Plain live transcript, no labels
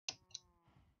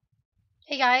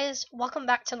Hey guys, welcome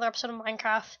back to another episode of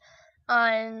Minecraft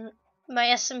on my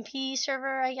SMP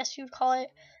server, I guess you'd call it.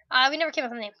 We never came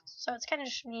up with a name, so it's kind of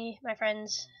just me, my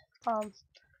friends.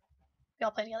 We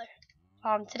all play together.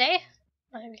 Today,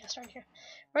 we gotta start here.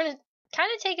 We're gonna kind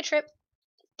of take a trip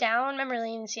down memory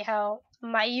lane and see how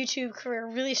my YouTube career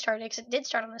really started, because it did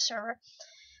start on this server.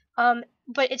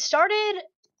 But it started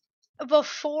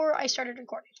before I started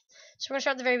recording. So we're gonna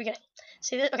start at the very beginning.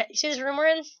 See this? Okay, you see this room we're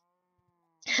in?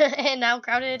 And how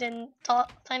crowded and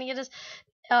tiny it is.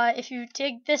 If you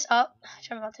dig this up, which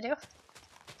I'm about to do,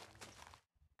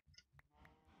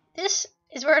 this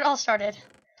is where it all started.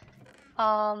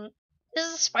 This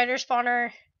is a spider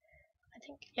spawner. I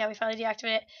think, yeah, we finally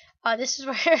deactivated it. This is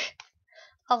where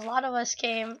a lot of us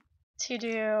came to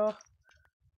do,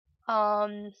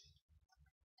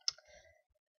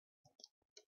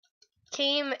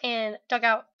 came and dug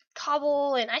out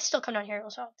cobble, and I still come down here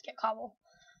also to get cobble.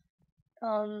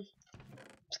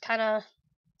 It's kind of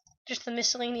just the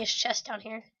miscellaneous chest down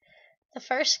here. The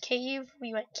first cave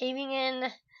we went caving in,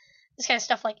 this kind of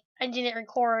stuff. Like, I didn't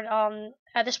record.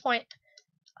 At this point,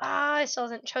 I still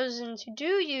haven't chosen to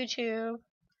do YouTube.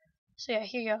 So yeah,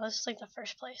 here you go. This is like the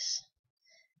first place,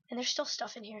 and there's still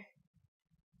stuff in here.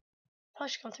 Probably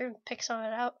should come through and pick some of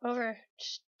it out. Over,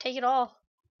 just take it all.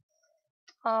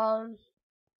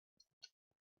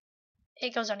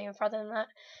 It goes on even farther than that,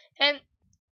 and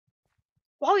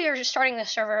while we were just starting this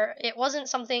server, it wasn't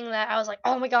something that I was like,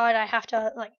 oh my god, I have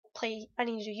to like play, I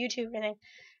need to do YouTube or anything.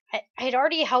 I had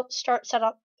already helped set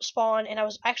up spawn, and I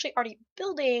was actually already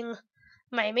building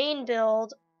my main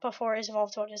build before it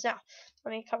evolved to what it is now.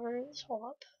 Let me cover this whole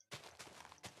up.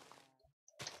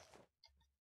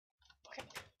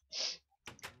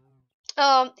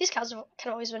 Okay. These cows have kind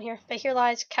of always been here, but here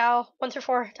lies cow 1 through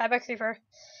 4 died by creeper.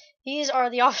 These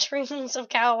are the offsprings of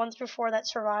cow 1 through 4 that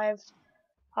survived.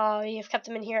 We have kept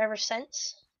them in here ever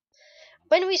since.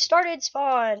 When we started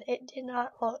spawn, it did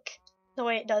not look the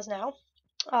way it does now.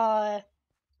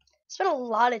 Spent a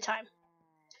lot of time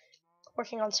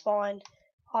working on spawn.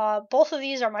 Both of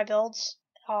these are my builds.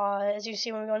 As you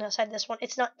see when we go inside this one,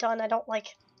 it's not done. I don't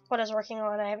like what I was working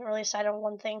on. I haven't really decided on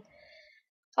one thing.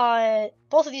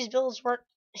 Both of these builds weren't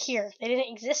here. They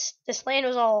didn't exist. This land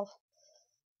was all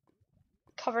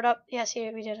covered up. Yeah,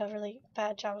 see, we did a really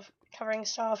bad job of covering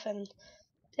stuff, and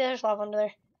there's lava under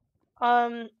there.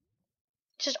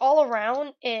 Just all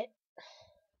around, it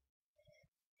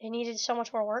needed so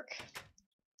much more work.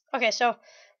 Okay, so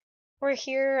we're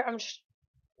here. I'm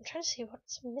trying to see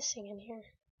what's missing in here.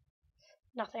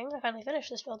 Nothing. I finally finished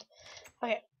this build.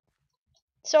 Okay,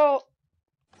 so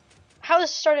how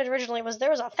this started originally was there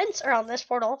was a fence around this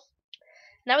portal,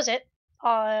 and that was it.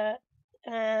 And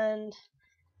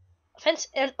a fence,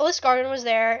 and this garden was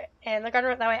there, and the garden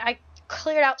went that way. I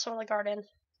cleared out some of the garden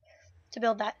to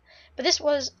build that, but this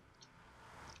was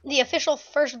the official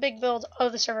first big build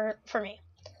of the server for me.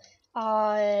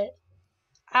 I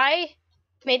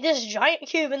made this giant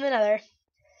cube in the nether,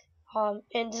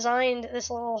 and designed this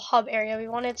little hub area. We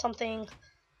wanted something,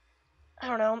 I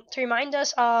don't know, to remind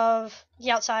us of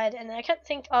the outside, and I can't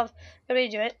think of a way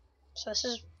to do it, so this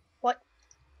is what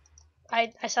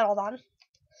I settled on.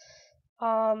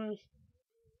 And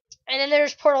then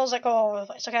there's portals that go all over the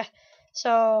place. Okay,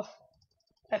 so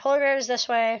my polar bear is this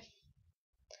way.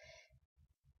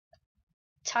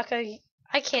 Taka,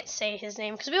 I can't say his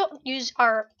name because we don't use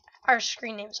our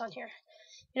screen names on here,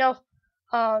 you know.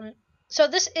 So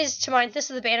this is to mine. This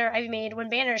is the banner I made when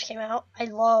banners came out. I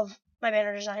love my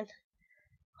banner design.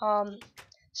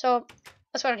 So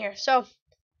let's go down here. So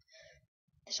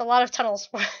there's a lot of tunnels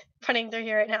running through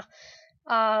here right now.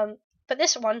 But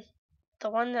this one, the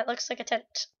one that looks like a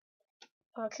tent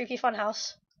of a creepy fun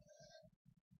house.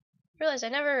 I realized I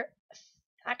never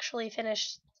actually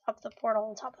finished up the portal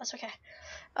on top. That's okay.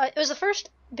 It was the first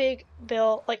big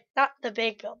build, like not the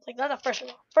big build, like not the first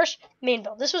build, first main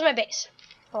build. This was my base.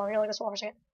 Oh, I'm gonna look at this wall for a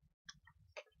second.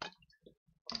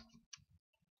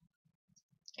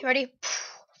 You ready?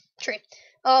 Tree.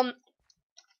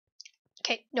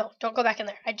 Okay, no, don't go back in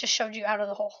there. I just shoved you out of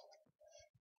the hole.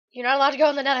 You're not allowed to go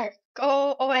in the nether.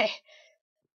 Go away.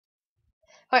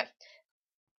 Okay.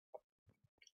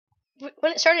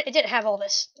 When it started, it didn't have all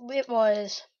this. It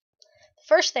was the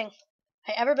first thing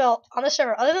I ever built on the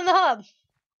server, other than the hub,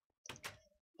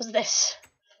 was this.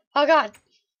 Oh god.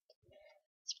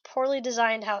 It's a poorly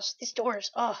designed house. These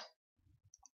doors, ugh.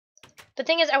 The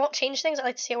thing is, I won't change things. I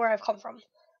like to see where I've come from.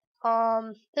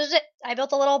 This is it. I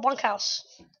built a little bunkhouse.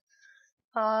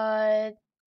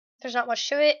 There's not much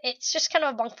to it. It's just kind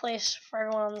of a bunk place for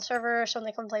everyone on the server, so when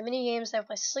they come play mini games, they have a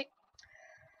place to sleep.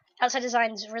 Outside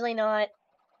design is really not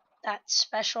that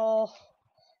special.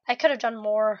 I could have done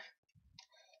more.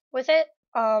 with it.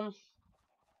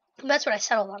 That's what I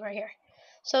settled on right here.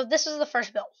 So this is the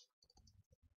first build.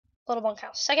 Little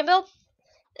bunkhouse. Second build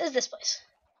is this place.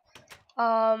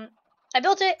 I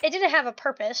built it. It didn't have a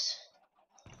purpose.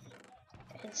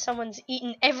 And someone's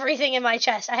eaten everything in my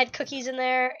chest. I had cookies in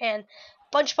there and a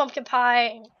bunch of pumpkin pie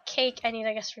and cake. I need,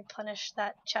 I guess, replenish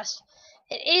that chest.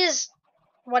 It is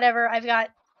whatever. I've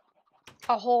got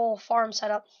a whole farm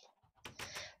set up.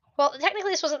 Well,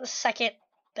 technically this wasn't the second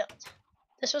build.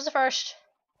 This was the first.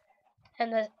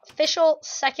 And the official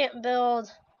second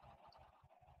build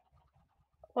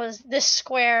was this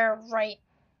square right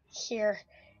here.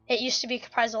 It used to be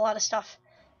comprised of a lot of stuff.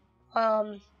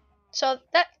 So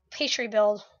that pastry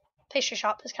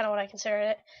shop is kind of what I consider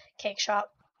it. Cake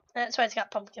shop. And that's why it's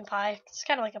got pumpkin pie. It's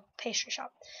kind of like a pastry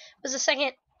shop. It was the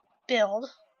second build.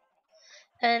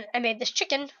 And I made this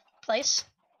chicken place,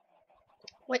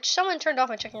 which someone turned off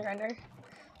my chicken grinder.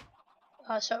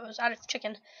 So it was out of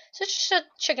chicken. So it's just a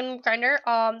chicken grinder.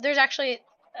 There's actually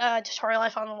a tutorial I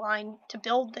found online to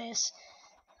build this.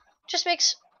 Just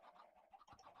makes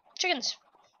chickens.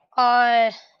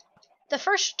 The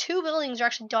first 2 buildings are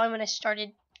actually done when I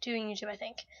started doing YouTube, I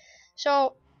think.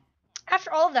 So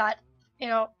after all of that, you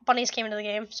know, bunnies came into the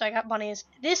game, so I got bunnies.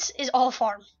 This is all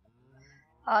farm.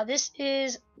 This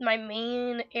is my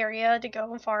main area to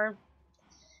go and farm.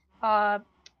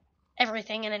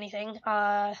 Everything and anything.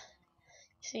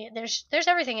 See, there's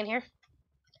everything in here.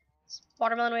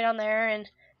 Watermelon way down there, and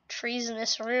trees in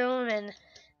this room, and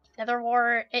nether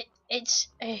wart. It's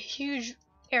a huge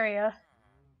area.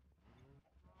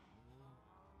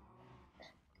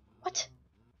 What?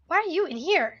 Why are you in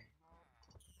here?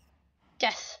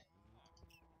 Death.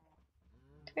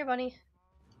 Come here, bunny.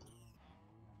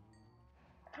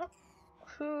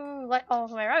 Who let all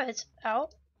of my rabbits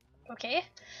out? Okay.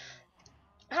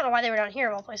 I don't know why they were down here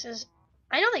of all places.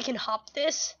 I know they can hop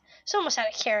this. Someone must have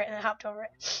had a carrot and then hopped over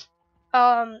it.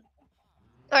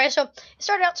 Okay, so it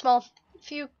started out small. A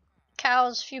few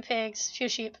cows, a few pigs, a few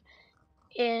sheep.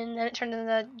 And then it turned into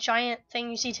the giant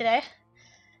thing you see today.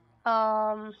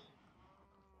 You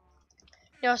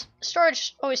know,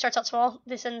 storage always starts out small.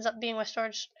 This ends up being my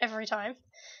storage every time.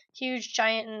 Huge,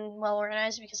 giant, and well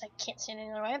organized because I can't stand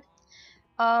any other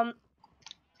way.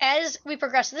 As we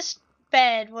progress, this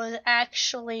bed was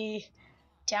actually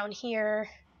down here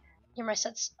near my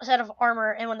set of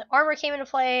armor, and when the armor came into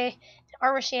play, the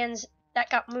armor stands, that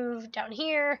got moved down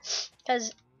here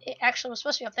because it actually was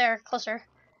supposed to be up there closer,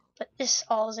 but this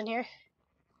all is in here.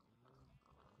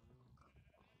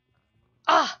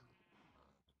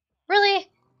 Really?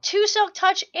 2 Silk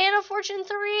Touch and a Fortune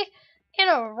 3 in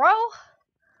a row?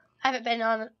 I haven't been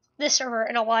on this server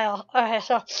in a while. Okay,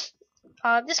 so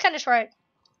this kind of right.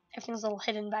 Everything's a little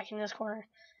hidden back in this corner.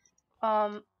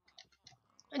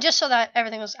 Just so that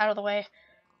everything was out of the way.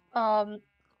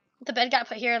 The bed got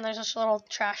put here, and there's this little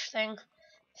trash thing.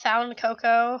 Found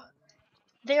Coco.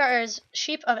 There is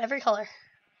sheep of every color.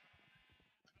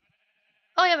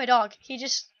 Oh yeah, my dog. He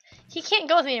can't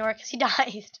go with me anymore because he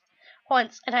died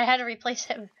once, and I had to replace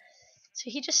him. So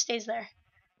he just stays there.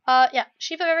 Yeah,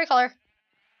 sheep of every color.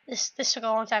 This took a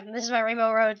long time. This is my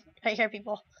Rainbow Road right here,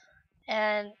 people.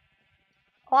 And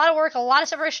a lot of work, a lot of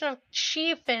separation of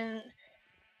sheep, and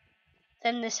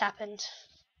then this happened.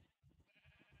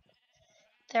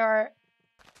 There are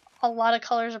a lot of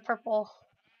colors of purple.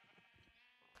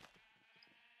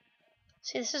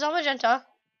 See, this is all magenta.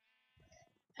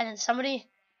 And then somebody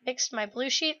mixed my blue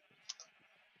sheep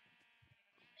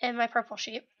and my purple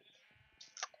sheep.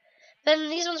 Then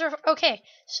these ones are okay.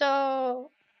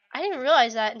 So I didn't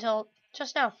realize that until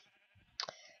just now.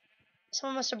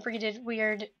 Someone must have breeded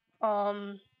weird. You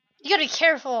gotta be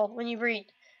careful when you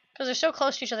breed because they're so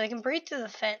close to each other. They can breed through the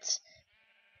fence.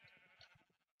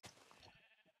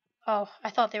 Oh, I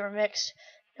thought they were mixed.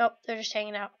 Nope, they're just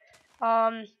hanging out.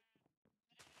 We're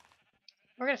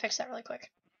gonna fix that really quick,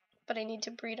 but I need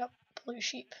to breed up blue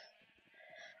sheep.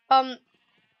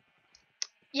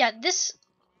 Yeah, this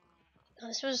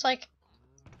was like.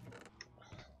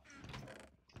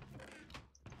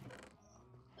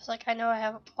 It's like I know I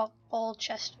have a whole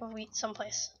chest of wheat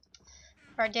someplace.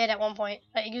 Or I did at one point.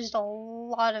 I used a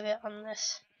lot of it on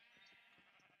this.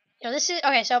 You know, this is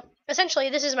okay, so essentially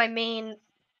this is my main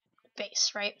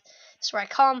base, right? This is where I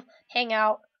come, hang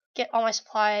out, get all my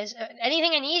supplies.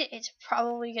 Anything I need, it's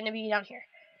probably gonna be down here.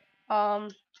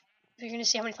 If you're gonna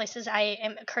see how many places I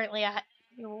am currently at,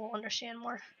 you will understand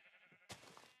more.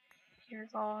 You're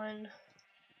gone.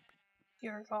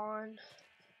 You're gone.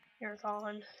 You're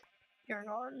gone. You're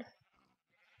gone.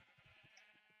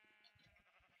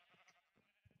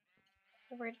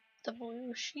 Over the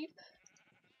blue sheep.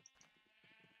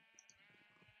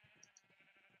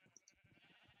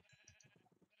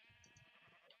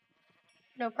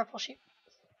 No purple sheep.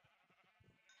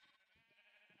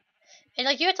 And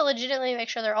like you have to legitimately make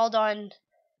sure they're all done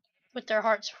with their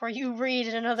hearts before you read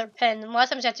in another pen. And a lot of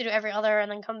times you have to do every other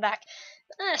and then come back.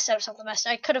 Setup's not the best.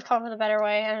 I could have come up with a better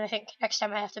way, and I think next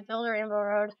time I have to build a rainbow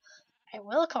road, I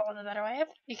will come up with a better way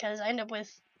because I end up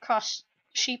with cross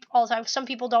sheep all the time. Some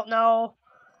people don't know,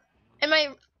 and my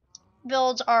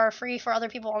builds are free for other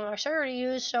people on our server to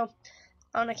use. So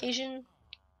on occasion,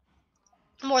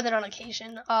 more than on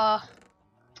occasion,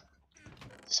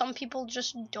 some people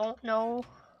just don't know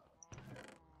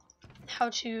how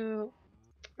to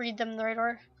read them the right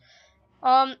order.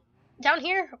 Down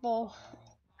here, well,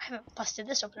 I haven't busted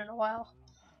this open in a while.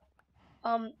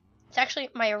 It's actually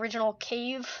my original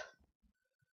cave.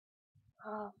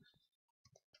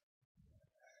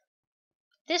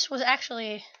 This was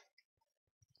actually, you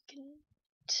can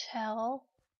tell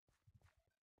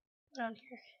down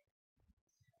here.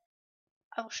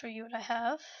 I will show you what I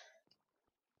have.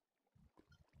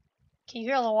 Okay, you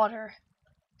hear all the water.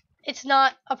 It's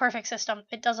not a perfect system.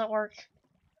 It doesn't work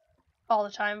all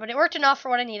the time, but it worked enough for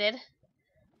what I needed.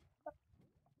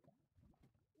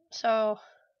 So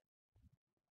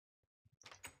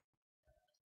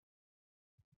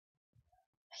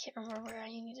I can't remember where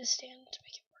you need to stand to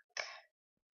make it work.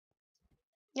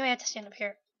 You might have to stand up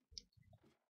here.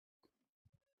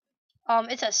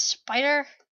 It's a spider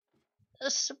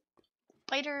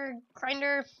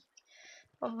grinder,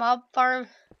 a mob farm.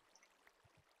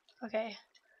 Okay,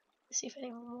 let's see if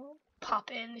anyone will pop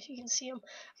in, if you can see them.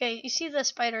 Okay, you see the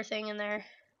spider thing in there.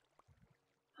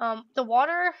 The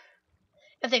water,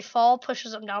 if they fall,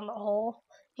 pushes them down the hole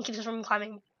and keeps them from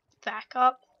climbing back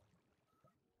up.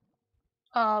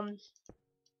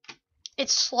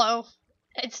 It's slow.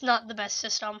 It's not the best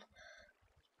system,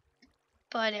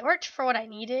 but it worked for what I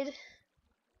needed.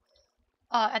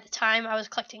 At the time, I was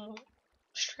collecting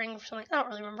string for something. I don't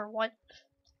really remember what.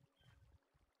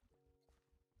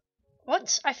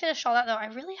 Once I finished all that, though, I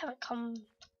really haven't come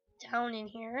down in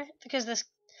here because this, as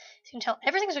you can tell,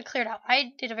 everything's been cleared out.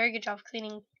 I did a very good job of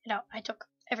cleaning it out. I took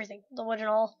everything, the wood and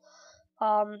all,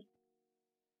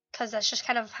 because that's just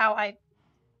kind of how I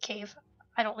cave.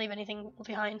 I don't leave anything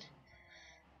behind.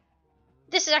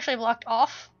 This is actually blocked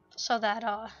off so that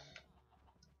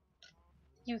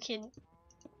you can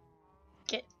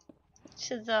get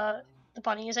to the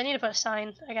bunnies. I need to put a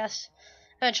sign, I guess,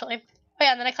 eventually. Oh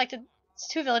yeah, and then I collected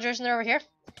 2 villagers, and they're over here.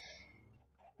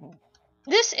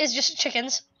 This is just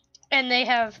chickens, and they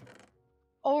have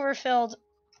overfilled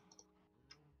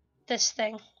this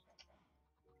thing.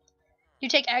 You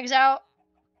take eggs out,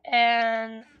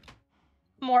 and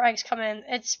more eggs come in.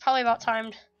 It's probably about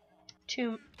time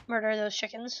to murder those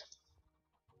chickens.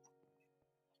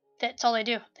 That's all they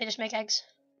do. They just make eggs.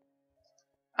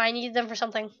 I need them for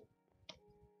something.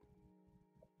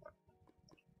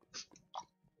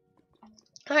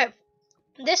 Okay,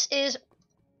 this is a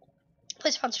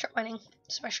place fun strip mining.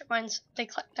 This is my strip mines. They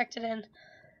connected in.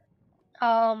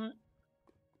 So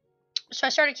I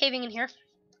started caving in here.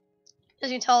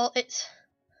 As you can tell, it's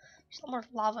a lot more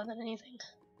lava than anything.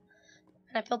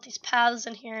 And I built these paths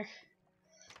in here.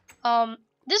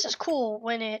 This is cool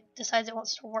when it decides it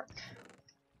wants to work.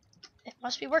 It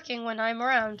must be working when I'm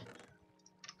around.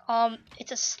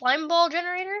 It's a slime ball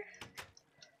generator.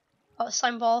 A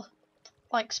slime ball,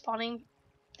 like, spawning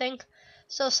thing.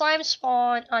 So slimes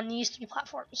spawn on these 3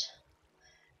 platforms.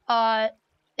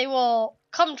 They will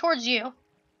come towards you.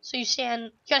 So you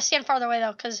gotta stand farther away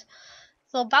though, because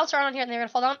they'll bounce around on here and they're gonna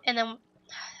fall down, and then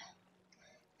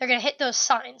they're gonna hit those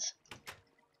signs.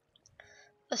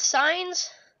 The signs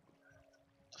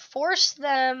force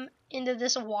them into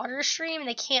this water stream, and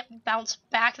they can't bounce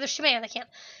back. There's too many, they can't.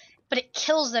 But it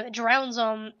kills them, it drowns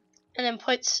them, and then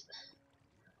puts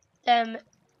them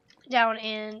down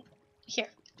in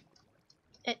here.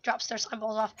 It drops their slime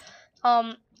balls off.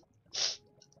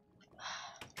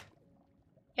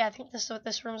 Yeah, I think this is what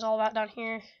this room's all about down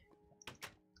here.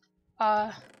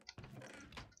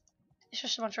 It's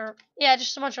just a bunch of,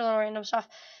 just a bunch of little random stuff.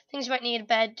 Things you might need: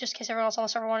 bed, just in case everyone else on the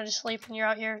server wanted to sleep and you're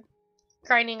out here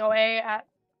grinding away at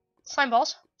slime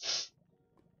balls.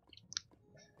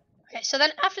 Okay, so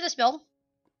then after this build,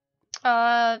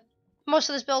 most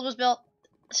of this build was built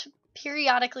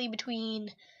periodically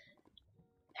between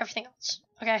everything else.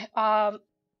 Okay,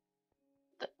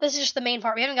 this is just the main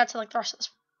part. We haven't got to like the rest of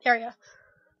this area.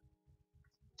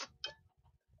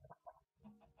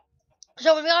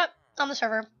 So when we got on the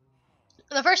server,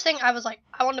 the first thing I was like,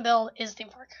 I want to build is a theme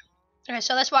park. Okay,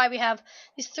 so that's why we have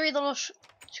these 2 little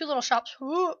shops.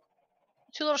 Ooh,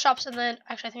 2 little shops, and then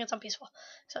actually I think it's on peaceful,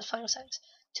 so I was playing with settings.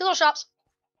 2 little shops,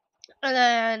 and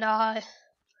then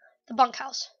the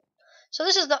bunkhouse. So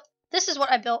this is the this is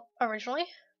what I built originally.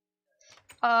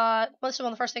 This is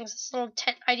one of the first things. This little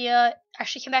tent idea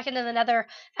actually came back into the Nether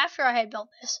after I had built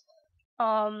this.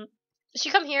 So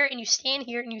you come here and you stand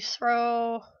here and you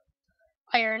throw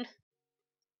iron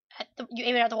you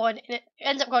aim it at the wood, and it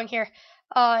ends up going here.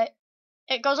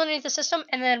 It goes underneath the system,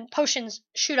 and then potions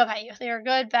shoot up at you. They are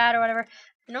good, bad, or whatever.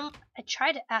 I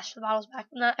tried to ask for the bottles back,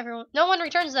 but no one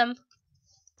returns them.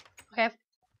 Okay.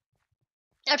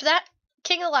 After that,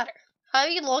 King of the Ladder. How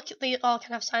you look, they all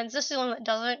kind of have signs. This is the one that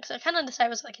doesn't, because I kind of decided it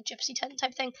was like a gypsy tent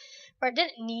type thing, where it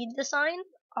didn't need the sign.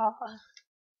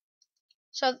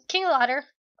 So King of the Ladder.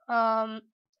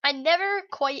 I never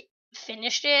quite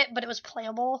finished it, but it was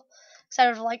playable. Because I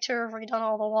would have liked to have redone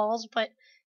all the walls, but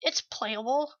it's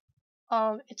playable.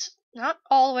 It's not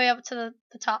all the way up to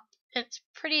the top. It's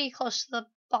pretty close to the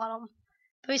bottom.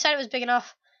 But we decided it was big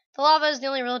enough. The lava is the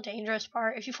only real dangerous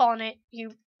part. If you fall in it,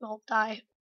 you will die.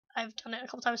 I've done it a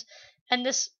couple times. And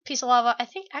this piece of lava, I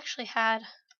think, actually had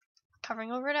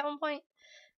covering over it at one point.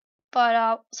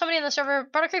 But somebody in the server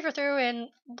brought a creeper through and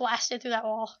blasted through that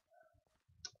wall.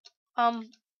 Then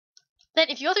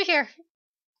if you go through here,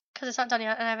 because it's not done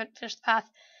yet and I haven't finished the path,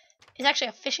 it's actually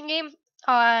a fishing game.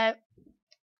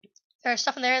 There's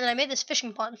stuff in there, and then I made this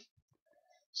fishing pond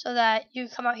so that you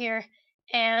come out here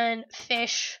and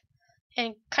fish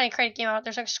and kind of create a game out.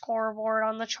 There's like a scoreboard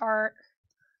on the chart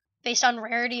based on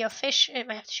rarity of fish. It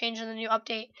might have to change in the new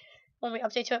update when we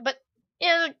update to it, but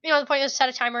yeah, the point is set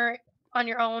a timer on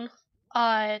your own,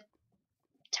 time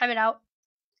it out,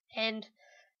 and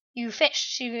you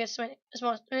fish so you get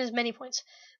as many points.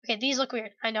 Okay, these look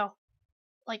weird, I know,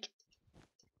 but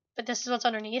this is what's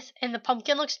underneath, and the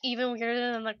pumpkin looks even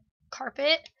weirder than the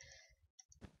carpet,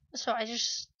 so I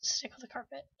just stick with the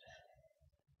carpet.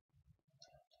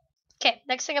 Okay,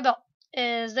 next thing I built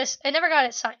is this. I never got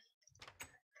its sign,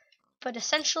 but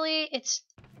essentially it's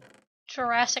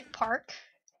Jurassic Park.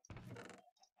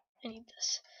 I need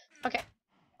this. Okay.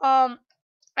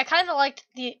 I kind of liked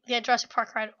the Jurassic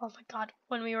Park ride. Oh my god,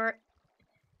 when we were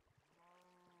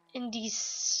in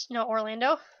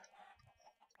Orlando.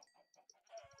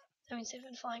 That means they've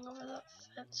been flying over the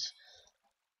fence.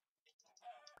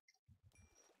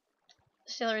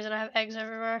 That's the other reason I have eggs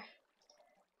everywhere.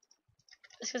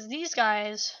 It's because these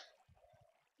guys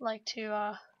like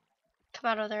to come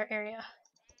out of their area.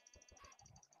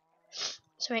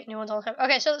 So make new ones all the time.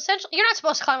 Okay, so essentially, you're not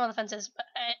supposed to climb on the fences, but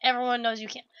everyone knows you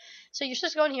can. So you're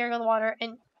supposed to go in here, go in the water,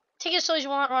 and take it as slow as you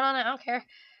want, run on it, I don't care.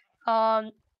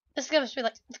 This is going to be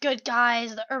like the good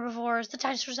guys, the herbivores, the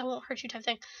dinosaurs that won't hurt you type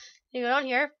thing. You go down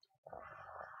here.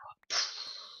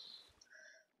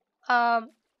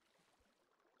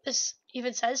 This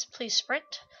even says, please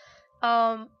sprint.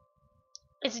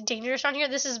 It's dangerous down here.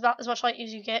 This is about as much light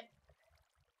as you get.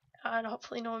 And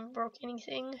hopefully no one broke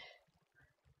anything.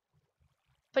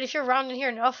 But if you're around in here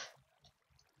enough,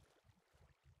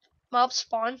 mobs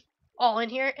spawn all in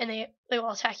here, and they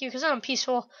will attack you because I'm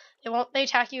peaceful. They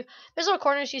attack you. There's little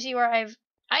corners you see where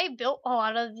I built a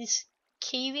lot of this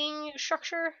caving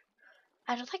structure.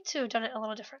 I'd like to have done it a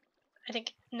little different. I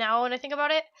think now when I think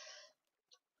about it,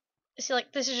 I see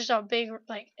like this is just a big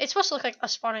it's supposed to look like a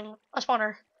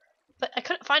spawner, but I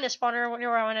couldn't find a spawner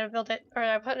whenever I wanted to build it, or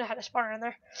I had a spawner in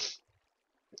there.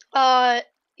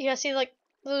 Yeah, see like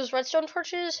those redstone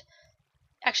torches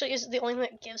actually is the only thing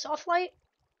that gives off light.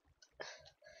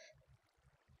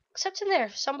 Except in there.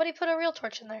 Somebody put a real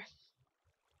torch in there.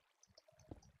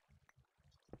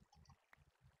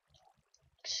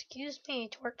 Excuse me,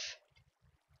 torch.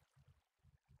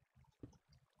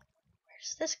 Where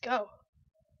does this go?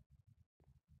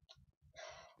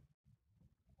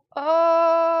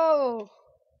 Oh!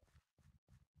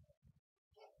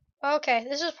 Okay,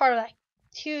 this is part of that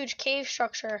huge cave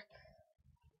structure.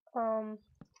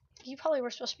 You probably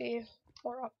were supposed to be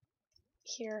more up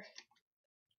here.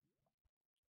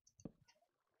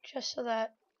 Just so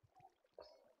that...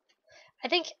 I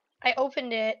think I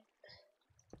opened it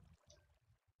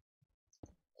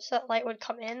so that light would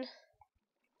come in.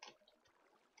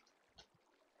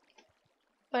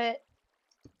 But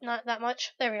not that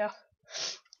much. There we go.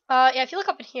 Yeah, if you look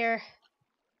up in here,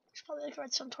 there's probably like a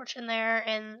redstone torch in there,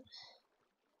 and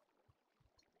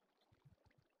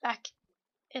back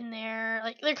in there,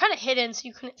 like they're kind of hidden, so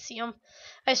you couldn't see them.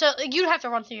 So like, you'd have to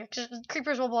run through here because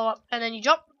creepers will blow up, and then you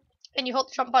jump, and you hold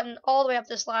the jump button all the way up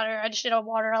this ladder. I just did a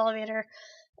water elevator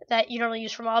that you normally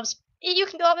use for mobs. You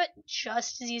can go up it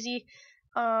just as easy,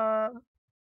 and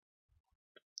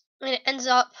it ends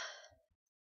up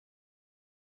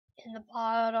in the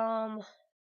bottom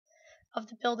of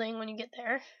the building when you get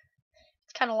there.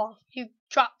 It's kind of long. You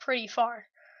drop pretty far.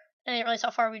 I didn't realize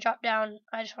how far we dropped down.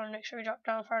 I just want to make sure we dropped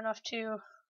down far enough to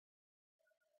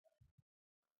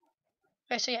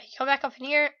Okay, so yeah, you come back up in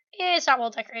here. It's not well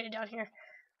decorated down here.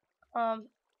 And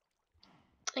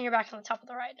you're back on the top of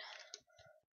the ride.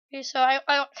 Okay, so I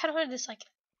kind of wanted this like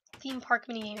theme park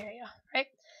mini game area, right?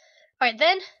 All right,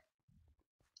 then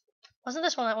wasn't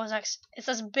this one that was next? It's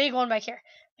this big one back here.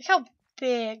 Look how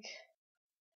big.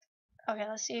 Okay,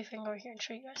 let's see if I can go over here and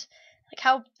show you guys. Like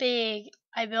how big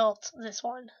I built this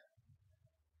one.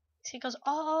 See, it goes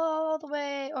all the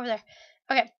way over there.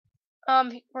 Okay,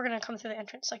 we're gonna come through the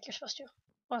entrance like you're supposed to.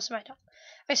 Most of my time.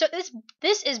 Okay, so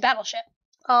this is Battleship.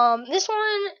 This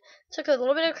one took a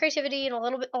little bit of creativity and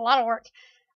a lot of work.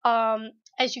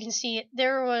 As you can see,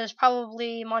 there was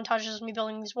probably montages of me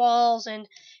building these walls, and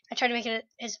I tried to make it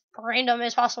as random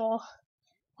as possible.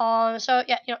 So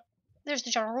yeah, you know, there's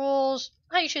the general rules.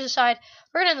 How you choose a side.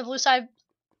 We're gonna end the blue side.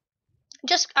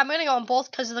 I'm gonna go on both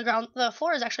because the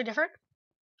floor is actually different.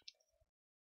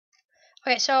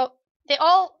 Okay, so they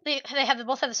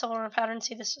both have the silver pattern.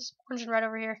 See, this is orange and red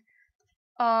over here.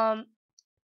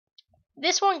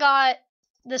 This one got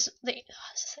is this the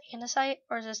andesite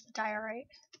or is this the diorite?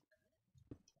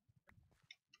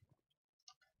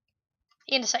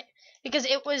 Andesite, because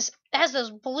it has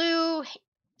those blue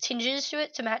tinges to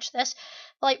it to match this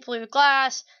light blue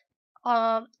glass,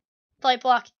 light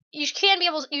block. You should be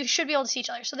able to see each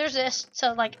other. So there's this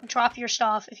to like drop your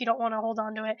stuff if you don't want to hold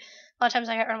on to it. A lot of times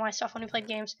I got rid of my stuff when we played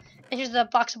games. And here's the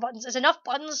box of buttons. There's enough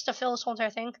buttons to fill this whole entire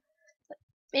thing.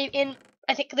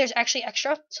 I think there's actually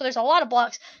extra. So there's a lot of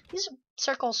blocks. These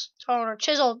circle stone or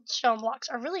chiseled stone blocks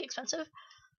are really expensive.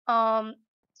 You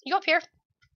go up here.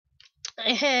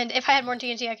 And if I had more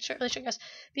TNT, I could really show you guys.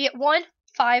 Be it 1,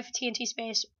 5 TNT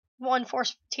space, 1, 4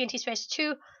 TNT space,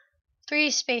 2,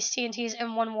 3 space TNTs,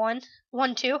 and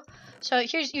 1, 2. So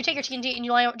here's, you take your TNT and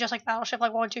you line up just like Battleship,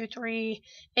 like 1, 2, 3,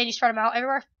 and you spread them out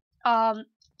everywhere.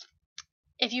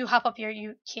 If you hop up here,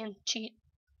 you can cheat.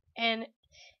 And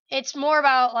it's more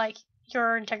about like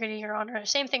your integrity, your honor.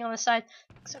 Same thing on this side.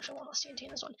 There's actually one less TNT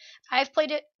in this one. I've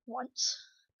played it once.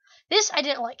 This I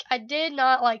didn't like. I did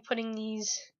not like putting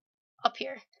these up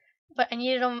here, but I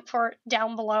needed them for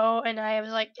down below, and I was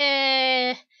like,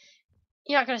 you're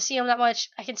not gonna see them that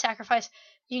much. I can sacrifice.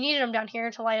 You needed them down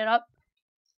here to light it up.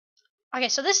 Okay,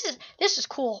 so this is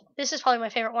cool. This is probably my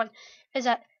favorite one. Is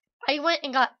that I went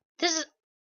and got this is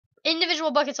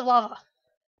individual buckets of lava,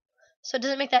 so it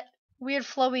doesn't make that weird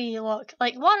flowy look.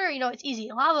 Like water, you know, it's easy.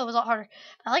 Lava was a lot harder.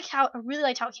 I really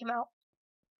liked how it came out.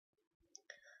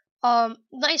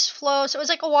 Nice flow. So it was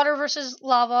like a water versus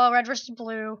lava, red versus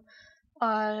blue.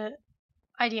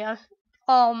 Idea.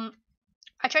 I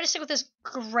tried to stick with this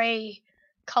gray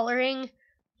coloring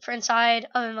for inside,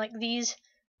 like these,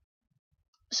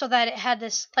 so that it had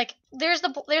this like there's the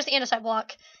andesite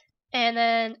block, and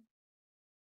then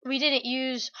we didn't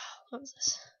use what was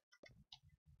this?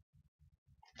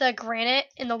 The granite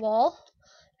in the wall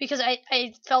because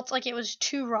I felt like it was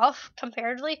too rough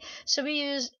comparatively, so we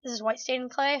used this is white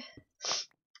stained clay,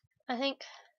 I think,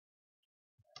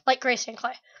 light gray stained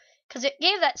clay. Because it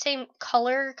gave that same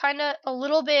color, kind of a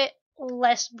little bit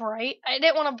less bright. I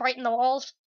didn't want to brighten the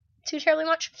walls too terribly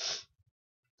much,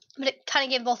 but it kind of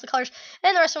gave both the colors.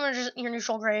 And the rest of them are just your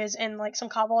neutral grays and like some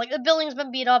cobble. Like the building's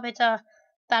been beat up. It's a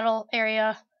battle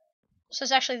area, so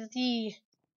it's actually the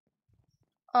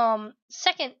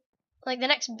second, like the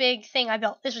next big thing I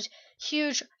built. This was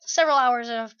huge, several hours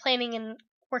of planning and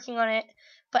working on it.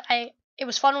 But it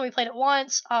was fun when we played it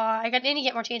once. I didn't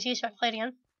get more TNT, so I played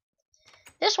again.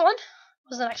 This one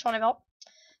was the next one I built.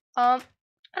 I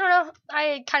don't know.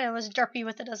 I kind of was derpy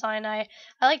with the design. I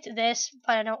liked this,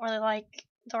 but I don't really like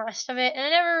the rest of it, and I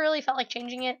never really felt like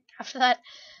changing it after that.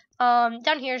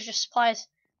 Down here is just supplies,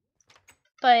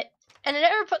 and I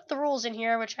never put the rules in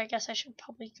here, which I guess I should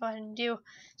probably go ahead and do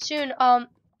soon.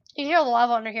 You hear the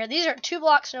lava under here. These are 2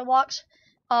 blocks, no blocks.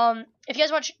 If you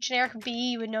guys watch Generic B,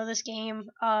 you would know this game,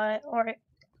 or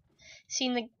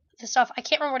seen the stuff. I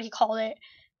can't remember what he called it.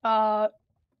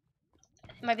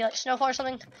 It might be like Snowfall or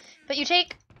something. But you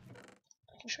take,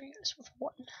 I can show you guys with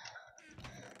one.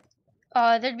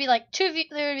 There'd be like 2 of you,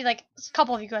 there'd be like a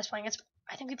couple of you guys playing.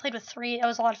 I think we played with 3. That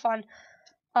was a lot of fun.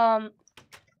 And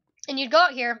you'd go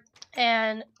out here,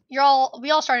 and we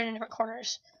all started in different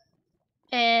corners.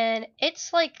 And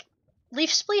it's like leaf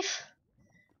spleef.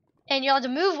 And you'll have to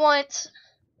move once,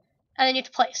 and then you have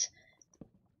to place.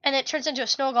 And it turns into a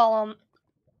snow golem,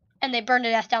 and they burn to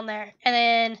death down there. And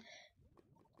then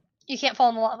you can't fall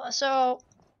in the lava. So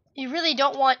you really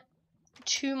don't want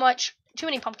too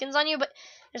many pumpkins on you, but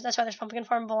that's why there's pumpkin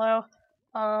farm below.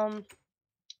 The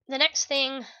next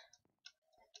thing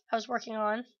I was working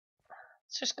on,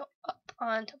 let's just go up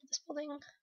on top of this building,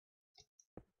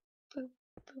 boop,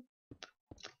 boop, boop,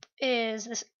 is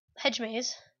this hedge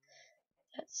maze.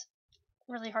 That's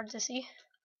really hard to see.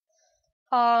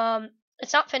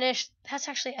 It's not finished. That's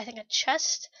actually, I think, a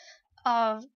chest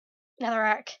of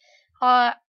netherrack.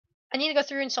 I need to go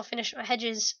through and still finish my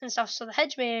hedges and stuff, so the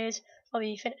hedge maze will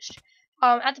be finished.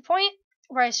 At the point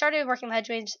where I started working the hedge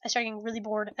maze, I started getting really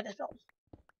bored at this build.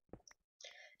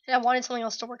 And I wanted something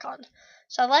else to work on.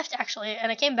 So I left, actually,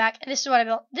 and I came back, and this is what I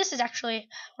built. This is actually, I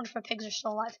wonder if my pigs are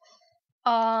still alive.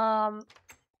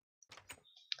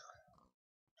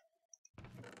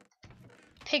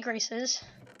 Pig races.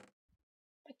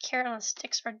 My carrot on the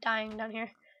sticks are dying down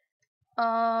here.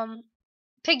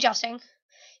 Pig jousting. You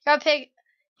got a pig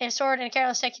and a sword and a carrot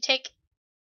on a stick. You take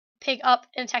pig up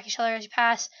and attack each other as you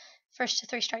pass. First to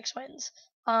 3 strikes wins.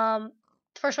 The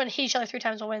first one to hit each other 3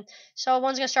 times will win. So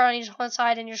one's gonna start on each one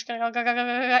side, and you're just gonna go,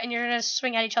 and you're gonna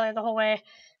swing at each other the whole way.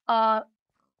 But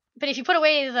if you put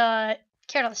away the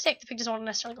carrot on the stick, the pig doesn't want to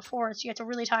necessarily go forward, so you have to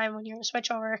really time when you're gonna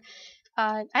switch over.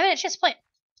 I haven't had a chance to play it.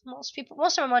 Most of them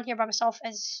I'm on here by myself,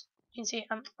 as you can see.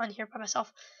 I'm on here by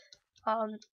myself.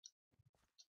 9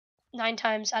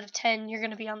 times out of 10, you're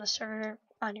gonna be on the server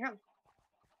on your own.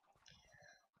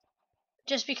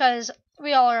 Just because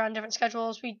we all are on different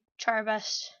schedules, we try our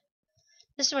best.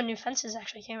 This is when new fences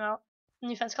actually came out.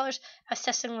 New fence colors. I was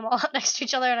testing them all out next to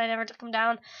each other, and I never took them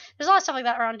down. There's a lot of stuff like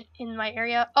that around in my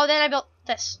area. Oh, then I built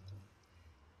this.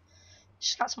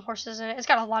 It's got some horses in it. It's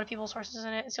got a lot of people's horses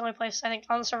in it. It's the only place, I think,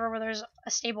 on the server where there's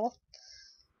a stable.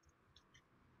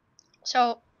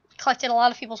 So, collected a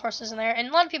lot of people's horses in there. And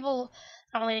a lot of people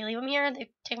don't really leave them here. They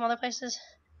take them other places.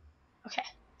 Okay.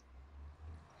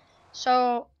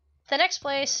 So, the next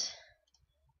place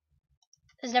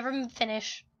has never been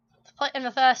finished. And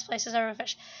the first place has never been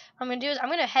finished. What I'm going to do is I'm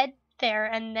going to head there,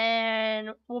 and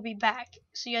then we'll be back.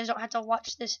 So you guys don't have to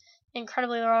watch this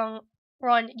incredibly long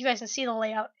run. You guys can see the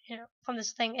layout, from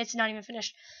this thing. It's not even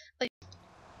finished. But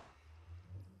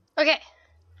okay.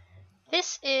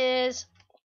 This is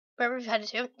where we've headed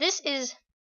to. This is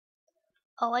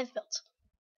a live build.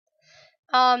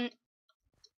 I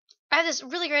have this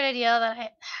really great idea that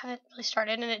I haven't really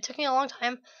started, and it took me a long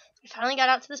time. We finally got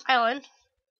out to this island.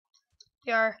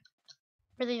 We are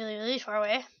really far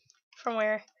away from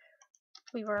where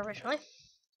we were originally.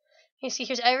 You can see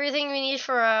here's everything we need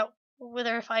for a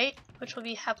wither fight, which will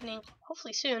be happening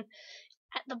hopefully soon.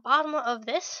 At the bottom of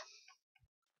this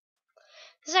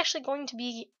is actually going to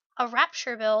be a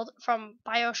rapture build from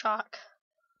BioShock.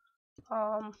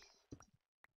 Let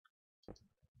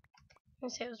me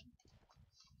say it was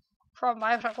from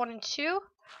BioShock 1 and 2.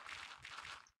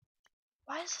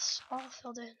 Why is this all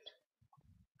filled in?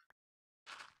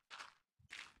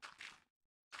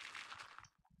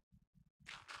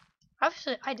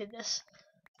 Obviously, I did this.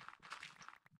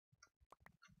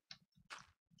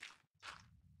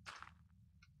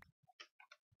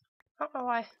 I don't know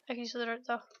why. I can use the dirt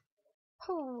though.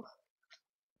 Ooh.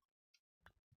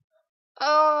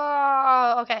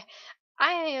 Oh, okay.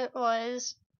 I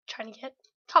was trying to get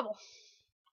cobble.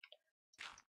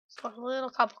 It's going a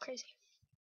little cobble crazy.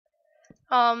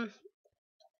 I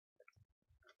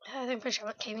think I'm pretty sure I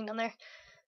went caving down there.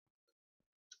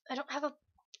 I don't have a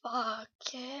bucket.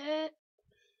 I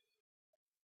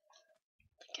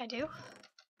think I do.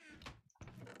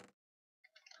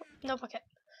 No bucket.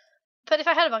 But if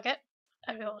I had a bucket,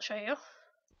 I'd be able to show you.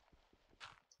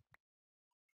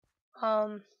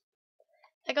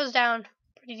 It goes down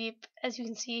pretty deep, as you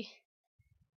can see.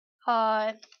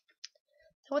 The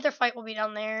wither fight will be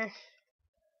down there.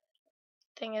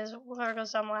 Thing is, whoever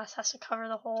goes down last has to cover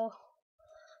the hole.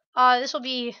 This will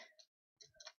be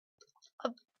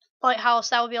a lighthouse.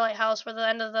 That will be a lighthouse, where the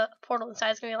end of the portal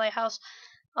inside is going to be a lighthouse.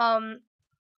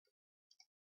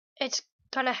 It's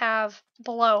going to have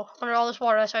below, under all this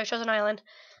water, that's why I chose an island,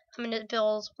 I'm going to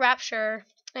build Rapture,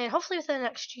 and hopefully within the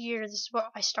next year, this is where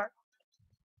I start.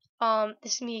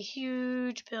 This is going to be a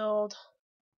huge build.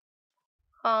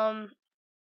 But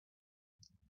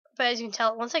as you can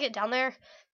tell, once I get down there,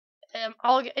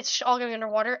 it's all going to be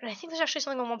underwater, and I think there's actually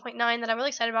something on 1.9 that I'm really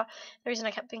excited about. The reason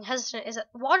I kept being hesitant is that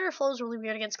water flows really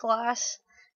weird against glass.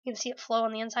 You can see it flow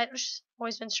on the inside, which has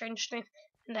always been strange to me.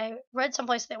 And I read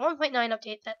someplace that 1.9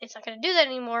 update that it's not going to do that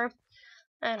anymore,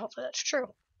 and hopefully that's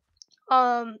true.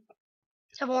 I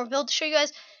have more build to show you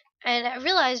guys, and I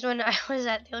realized when I was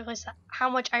at the other place how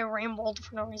much I rambled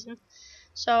for no reason.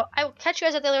 So I will catch you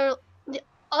guys at the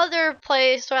other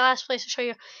place, the last place to show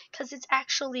you, because it's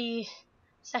actually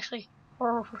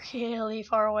really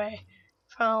far away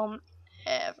from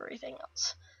everything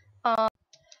else.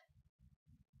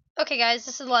 Okay, guys,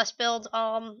 this is the last build.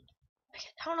 I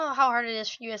don't know how hard it is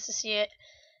for you guys to see it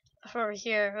from over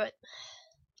here, but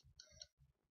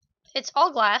it's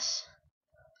all glass.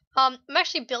 I'm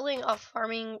actually building a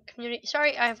farming community.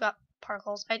 Sorry, I've got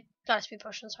particles. I got a speed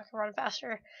potion so I can run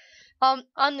faster.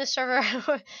 On this server,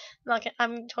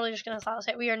 I'm totally just gonna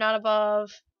say we are not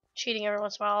above cheating every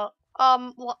once in a while.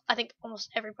 Well, I think almost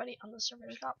everybody on the server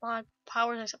has got mod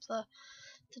powers except the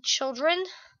children,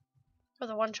 or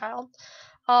the one child.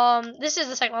 This is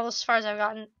the second level as far as I've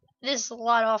gotten. This is a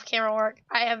lot of off-camera work.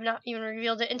 I have not even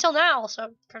revealed it until now,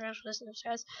 so congratulations,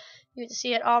 guys. You get to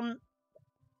see it. A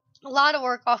lot of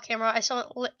work off camera. I still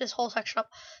haven't lit this whole section up,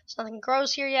 so nothing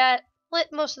grows here yet.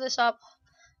 Lit most of this up.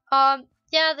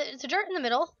 Yeah, the dirt in the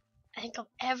middle, I think of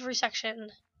every section,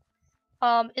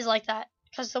 is like that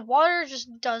because the water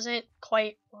just doesn't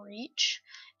quite reach.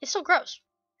 It still grows.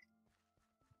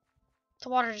 The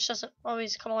water just doesn't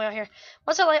always come all the way out here.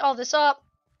 Once I light all this up,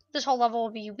 this whole level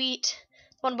will be wheat.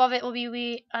 The one above it will be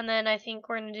wheat, and then I think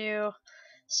we're gonna do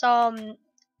some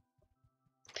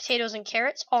potatoes and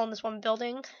carrots all in this one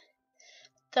building.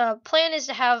 The plan is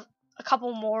to have a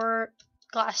couple more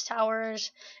glass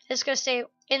towers. It's going to stay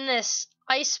in this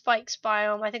ice spikes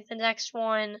biome. I think the next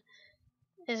one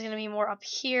is going to be more up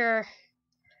here.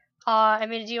 I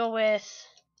made a deal with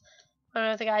one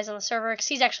of the guys on the server because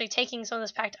he's actually taking some of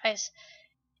this packed ice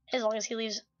as long as he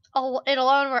leaves it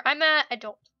alone where I'm at. I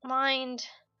don't mind.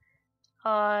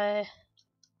 Yeah.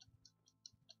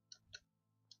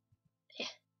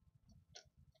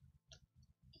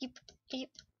 Eep.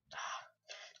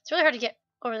 It's really hard to get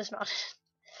over this mountain.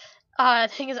 The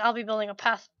thing is, I'll be building a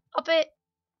path up it,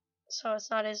 so it's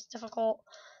not as difficult.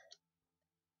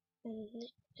 I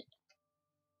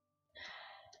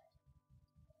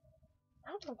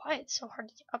don't know why it's so hard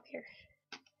to get up here.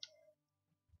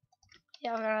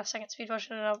 Yeah, I've got a second speed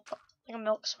potion and like a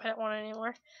milk, so I don't want it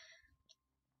anymore.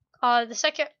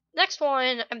 The next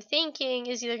one I'm thinking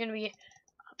is either gonna be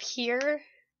up here,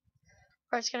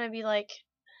 or it's gonna be like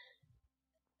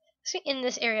in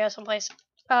this area someplace.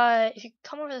 If you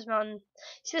come over this mountain,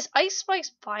 see this ice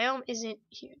spikes biome isn't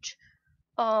huge.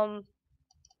 But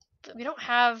we don't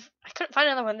have. I couldn't find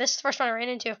another one. This is the first one I ran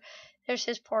into. There's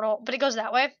his portal, but it goes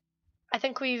that way. I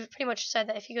think we've pretty much said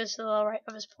that if he goes to the right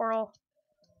of his portal,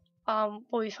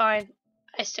 we'll be fine.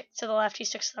 I stick to the left. He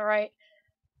sticks to the right.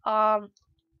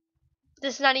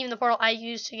 This is not even the portal I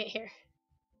used to get here.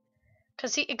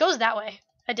 Cause see, it goes that way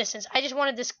a distance. I just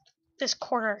wanted this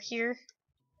corner here.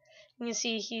 You can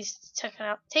see he's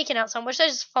taken out some, which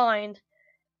is fine.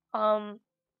 I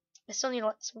still need to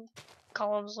let some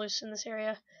columns loose in this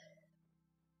area.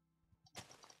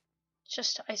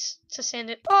 Just to sand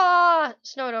it.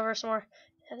 Snow it over some more.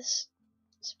 Yeah, this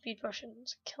speed potion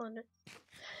is killing it.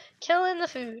 Killing the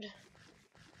food.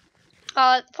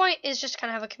 The point is just to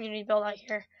kind of have a community build out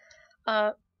here.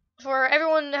 For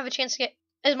everyone to have a chance to get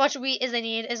as much wheat as they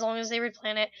need as long as they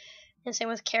replant it. And same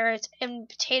with carrots and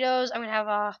potatoes. I'm going to have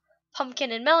a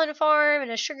pumpkin and melon farm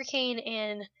and a sugarcane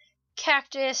and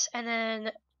cactus, and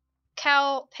then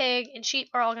cow, pig, and sheep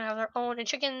are all going to have their own, and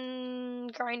chicken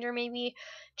grinder maybe,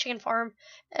 chicken farm,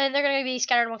 and they're going to be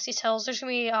scattered amongst these hills. There's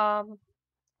going to be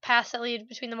paths that lead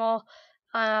between them all.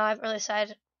 I've really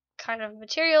decided kind of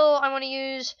material I want to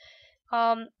use,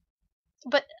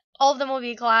 but all of them will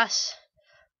be glass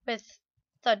with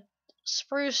the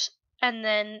spruce and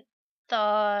then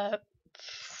the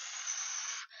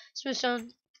smooth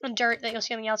stone and dirt that you'll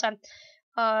see on the outside.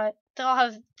 They'll all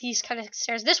have these kind of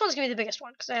stairs. This one's gonna be the biggest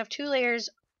one because I have 2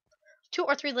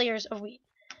 or 3 layers of wheat.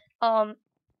 I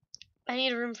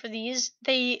need room for these.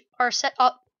 They are set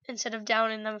up instead of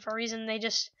down in them for a reason. They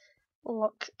just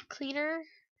look cleaner,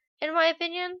 in my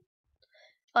opinion.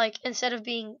 Like instead of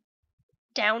being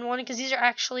down one, because these are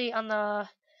actually on the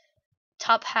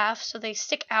top half, so they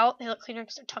stick out. They look cleaner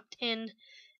because they're tucked in.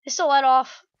 They still let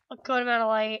off a good amount of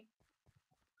light.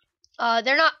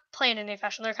 They're not planned in any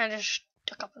fashion. They're kind of just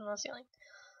stuck up in the ceiling.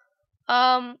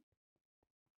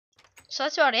 So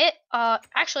that's about it.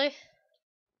 Actually,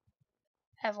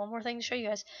 I have one more thing to show you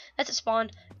guys. That's at spawn.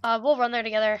 We'll run there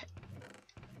together,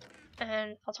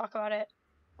 and I'll talk about it.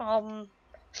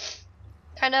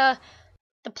 Kind of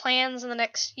the plans in the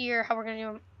next year, how we're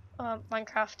gonna do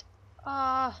Minecraft.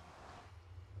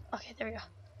 Okay, there we go.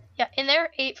 Yeah, in there,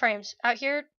 8 frames. Out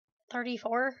here,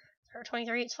 34 or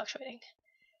 23. It's fluctuating.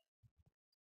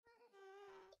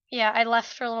 Yeah, I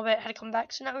left for a little bit, had to come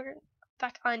back, so now we're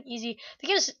back on easy. The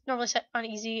game is normally set on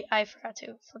easy. I forgot to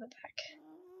flip it back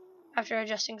after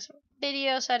adjusting some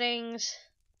video settings.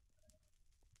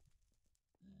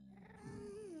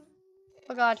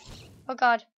 Oh god. Oh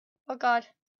god. Oh god.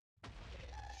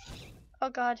 Oh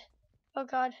god. Oh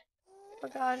god. Oh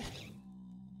god.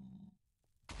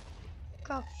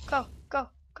 Go, go, go,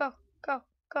 go, go,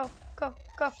 go, go,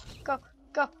 go, go,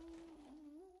 go.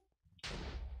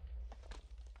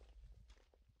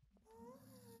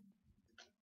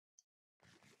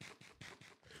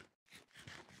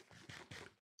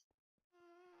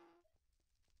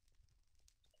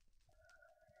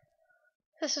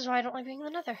 This is why I don't like being in the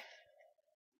nether.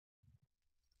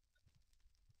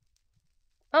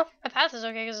 Oh, my path is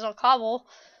okay because it's all cobble.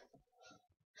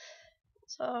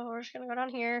 So we're just gonna go down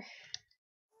here.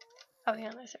 Oh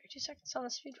yeah, another 32 seconds on the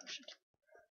speed potion.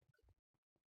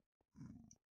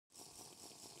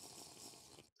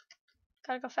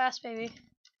 Gotta go fast, baby.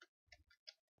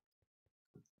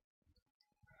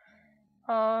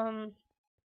 Go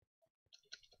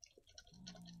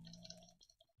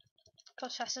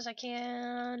as fast as I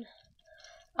can.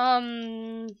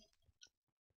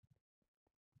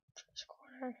 This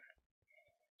corner.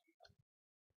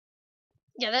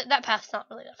 Yeah, that path's not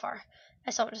really that far.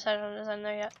 I still haven't decided on a design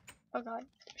there yet. Oh god,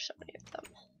 there's so many of them.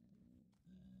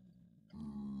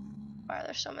 Wow,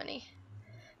 there's so many.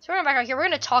 So we're gonna back out here. We're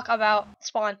gonna talk about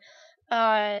spawn,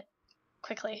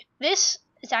 quickly. This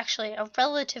is actually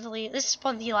this is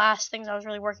one of the last things I was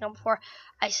really working on before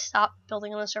I stopped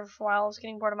building on the server for a while. I was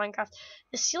getting bored of Minecraft.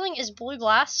 The ceiling is blue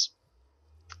glass,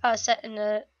 set in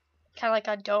a kind of like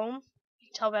a dome. You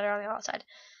can tell better on the outside.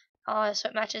 So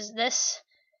it matches this.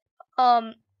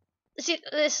 See,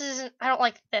 this isn't. I don't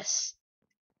like this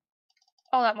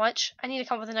all that much. I need to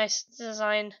come up with a nice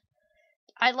design.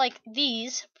 I like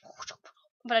these,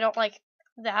 but I don't like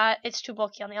that. It's too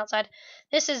bulky on the outside.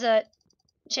 This is a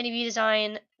Jenny B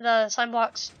design. The slime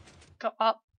blocks go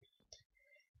up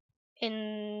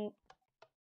in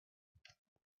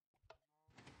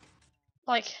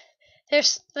like they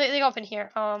go up in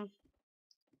here.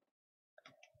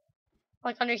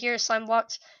 Like under here is slime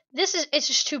blocks. It's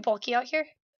just too bulky out here.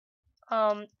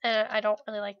 And I don't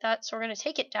really like that. So we're gonna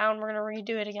take it down. We're gonna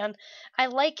redo it again. I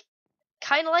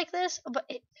kind of like this, but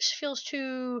it just feels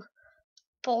too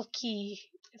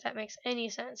bulky, if that makes any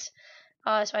sense.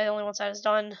 That's why the only one side is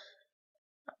done.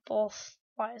 Not both.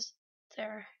 Why is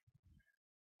there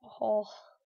a hole?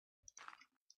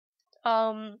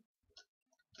 And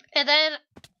then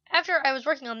after I was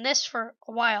working on this for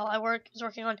a while, I was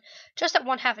working on just that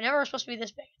one half. It never was supposed to be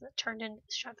this big. It turned into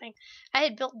this giant thing. I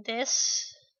had built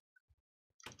this.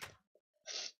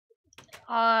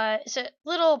 It's a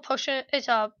little potion. It's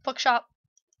a bookshop.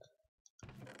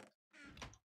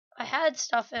 I had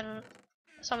stuff in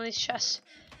some of these chests.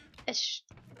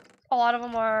 A lot of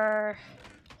them are.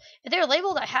 If they're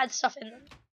labeled, I had stuff in them.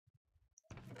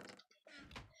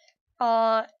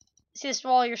 See this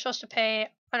wall? You're supposed to pay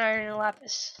an iron and a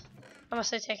lapis. I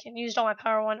must have used all my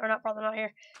power one, or not brought them out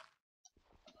here.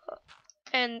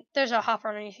 And there's a hopper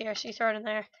underneath here, so you throw it in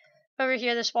there. Over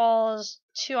here, this wall is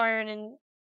 2 iron and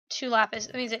 2 lapis.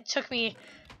 That means it took me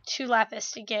 2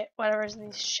 lapis to get whatever's in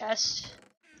these chests.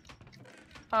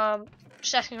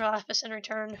 Just asking for lapis in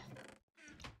return.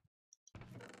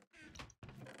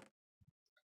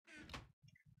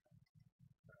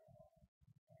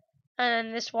 And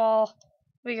then this wall,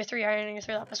 we get 3 iron and your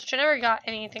 3 lapis, which I never got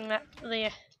anything that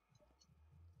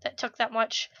took that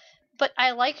much. But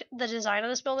I like the design of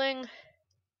this building.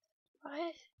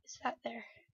 Why is that there?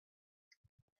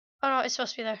 Oh no, it's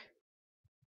supposed to be there.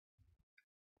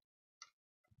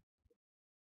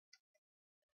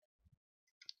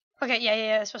 Okay,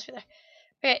 yeah, it's supposed to be there.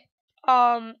 Okay,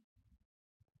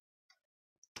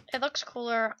 it looks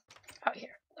cooler out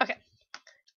here. Okay.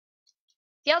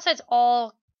 The outside's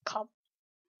all cobble.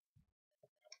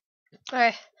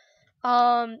 Okay.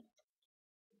 I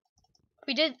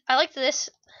liked this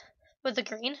with the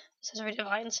green. It says we did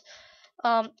vines.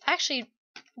 I actually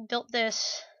built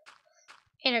this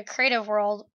in a creative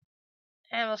world,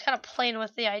 and I was kind of playing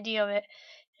with the idea of it.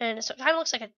 And so it kind of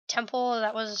looks like a temple.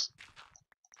 That was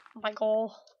my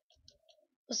goal.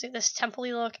 Was this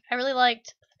temple-y look. I really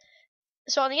liked.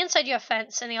 So on the inside you have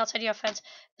fence, and the outside you have fence.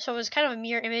 So it was kind of a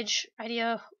mirror image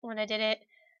idea when I did it.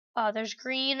 There's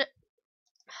green.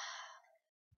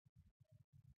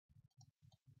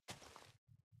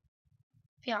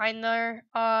 Behind there.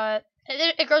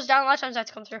 It grows down. A lot of times I have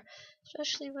to come through,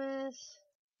 especially with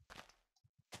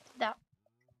that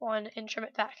one, and trim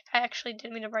it back. I actually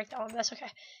didn't mean to break that one, but that's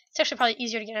okay. It's actually probably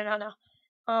easier to get in and out now.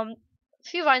 A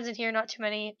few vines in here, not too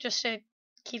many, just to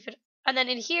keep it. And then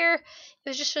in here, it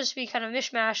was just supposed to be kind of a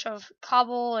mishmash of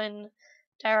cobble and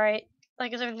diorite,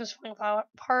 like as everything was falling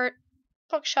apart.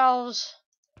 Bookshelves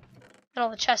and all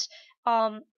the chests.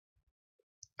 I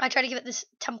tried to give it this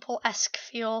temple-esque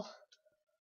feel.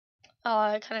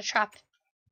 Kind of trapped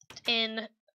in.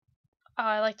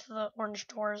 I liked the orange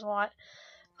doors a lot.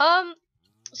 So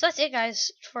that's it,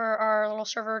 guys, for our little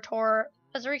server tour.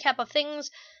 As a recap of things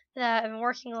that I've been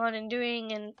working on and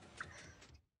doing, and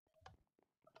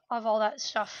of all that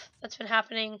stuff that's been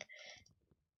happening.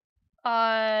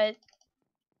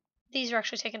 These are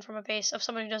actually taken from a base of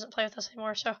someone who doesn't play with us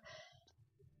anymore, so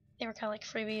they were kind of like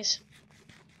freebies.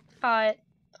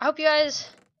 I hope you guys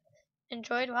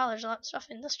enjoyed. Wow, there's a lot of stuff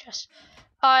in this chest.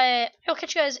 I'll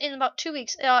catch you guys in about 2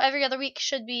 weeks. Every other week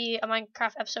should be a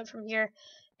Minecraft episode from here,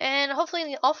 and hopefully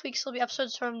in the off weeks there'll be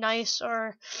episodes from Nice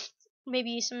or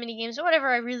maybe some mini games or whatever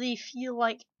I really feel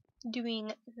like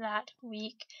doing that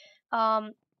week.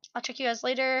 I'll check you guys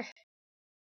later.